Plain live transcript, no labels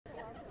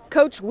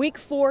Coach, week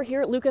 4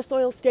 here at Lucas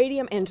Oil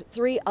Stadium, and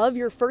 3 of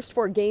your first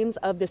 4 games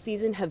of the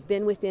season have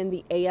been within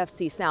the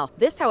AFC South.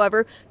 This,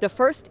 however, the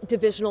first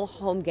divisional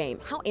home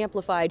game. How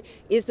amplified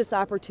is this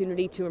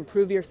opportunity to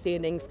improve your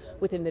standings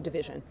within the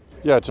division?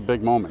 Yeah, it's a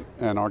big moment,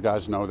 and our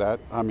guys know that.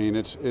 I mean,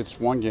 it's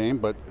one game,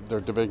 but their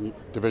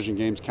division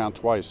games count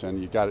twice,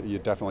 and you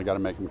definitely got to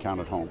make them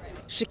count at home.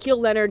 Shaquille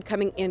Leonard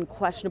coming in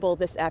questionable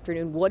this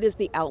afternoon. What is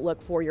the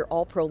outlook for your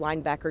All-Pro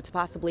linebacker to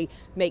possibly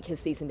make his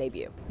season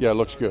debut? Yeah, it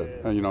looks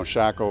good.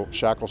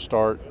 Shaq will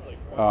start.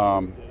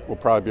 We'll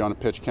probably be on a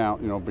pitch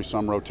count. Be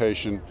some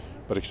rotation.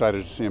 But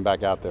excited to see him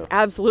back out there.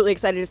 Absolutely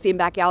excited to see him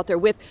back out there.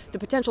 With the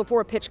potential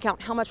for a pitch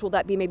count, how much will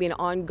that be maybe an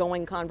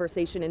ongoing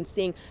conversation and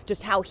seeing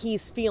just how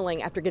he's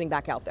feeling after getting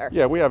back out there?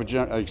 Yeah, we have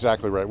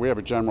exactly right. We have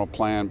a general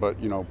plan, but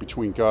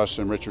between Gus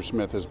and Richard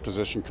Smith as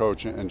position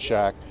coach and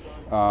Shaq,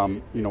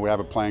 we have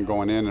a plan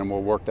going in, and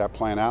we'll work that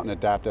plan out and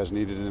adapt as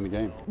needed in the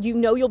game.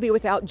 You'll be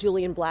without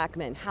Julian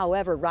Blackmon.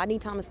 However, Rodney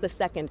Thomas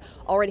II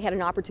already had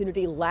an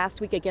opportunity last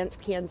week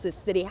against Kansas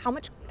City. How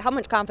much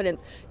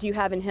confidence do you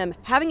have in him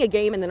having a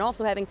game and then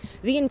also having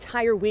the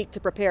entire week to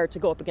prepare to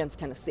go up against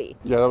Tennessee?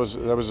 Yeah, that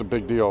was a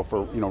big deal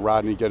for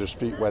Rodney to get his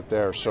feet wet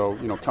there. So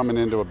coming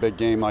into a big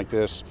game like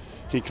this,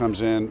 he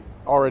comes in.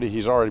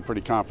 He's already a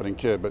pretty confident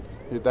kid, but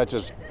that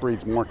just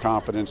breeds more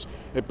confidence.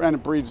 It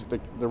breeds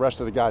the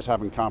rest of the guys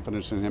having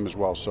confidence in him as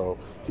well, so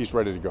he's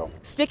ready to go.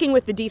 Sticking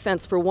with the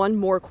defense for one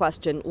more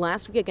question,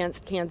 last week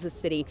against Kansas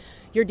City,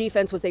 your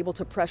defense was able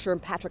to pressure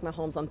Patrick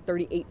Mahomes on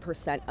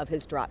 38% of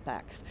his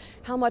dropbacks.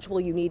 How much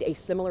will you need a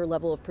similar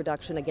level of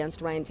production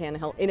against Ryan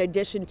Tannehill, in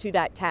addition to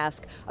that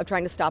task of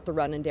trying to stop the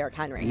run in Derrick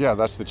Henry? Yeah,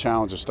 that's the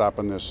challenge of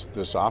stopping this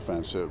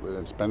offense.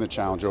 It's been the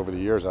challenge over the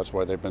years. That's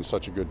why they've been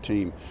such a good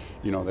team.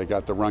 They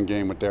got the run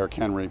game with Derrick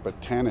Henry, but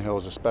Tannehill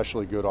is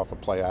especially good off of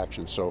play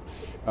action. So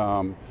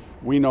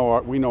we know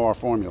our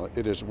formula.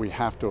 It is we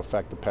have to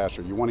affect the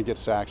passer. You want to get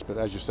sacks, but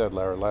as you said,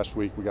 Larry, last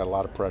week we got a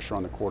lot of pressure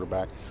on the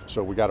quarterback.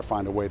 So we got to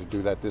find a way to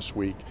do that this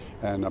week,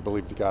 and I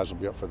believe the guys will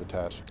be up for the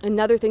task.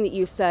 Another thing that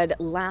you said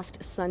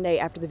last Sunday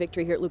after the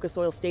victory here at Lucas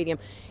Oil Stadium,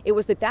 it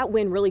was that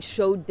win really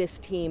showed this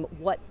team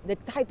what the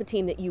type of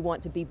team that you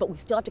want to be, but we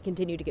still have to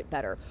continue to get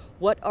better.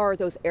 What are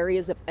those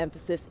areas of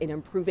emphasis in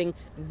improving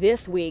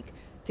this week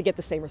to get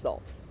the same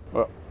result?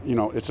 Well,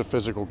 it's a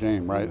physical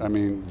game, right? I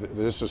mean,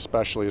 this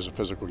especially is a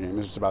physical game.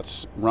 It's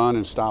about run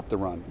and stop the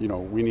run.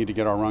 We need to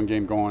get our run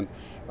game going,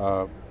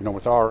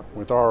 with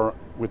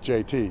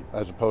JT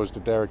as opposed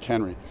to Derrick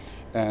Henry.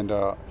 And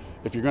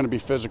if you're going to be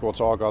physical, it's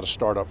all got to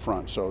start up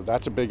front. So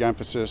that's a big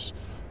emphasis.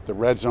 The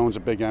red zone's a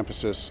big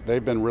emphasis.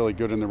 They've been really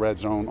good in the red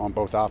zone on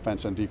both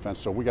offense and defense.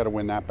 So we got to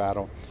win that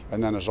battle.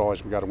 And then, as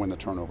always, we got to win the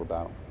turnover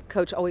battle.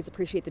 Coach, always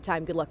appreciate the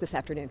time. Good luck this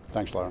afternoon.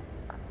 Thanks, Larra.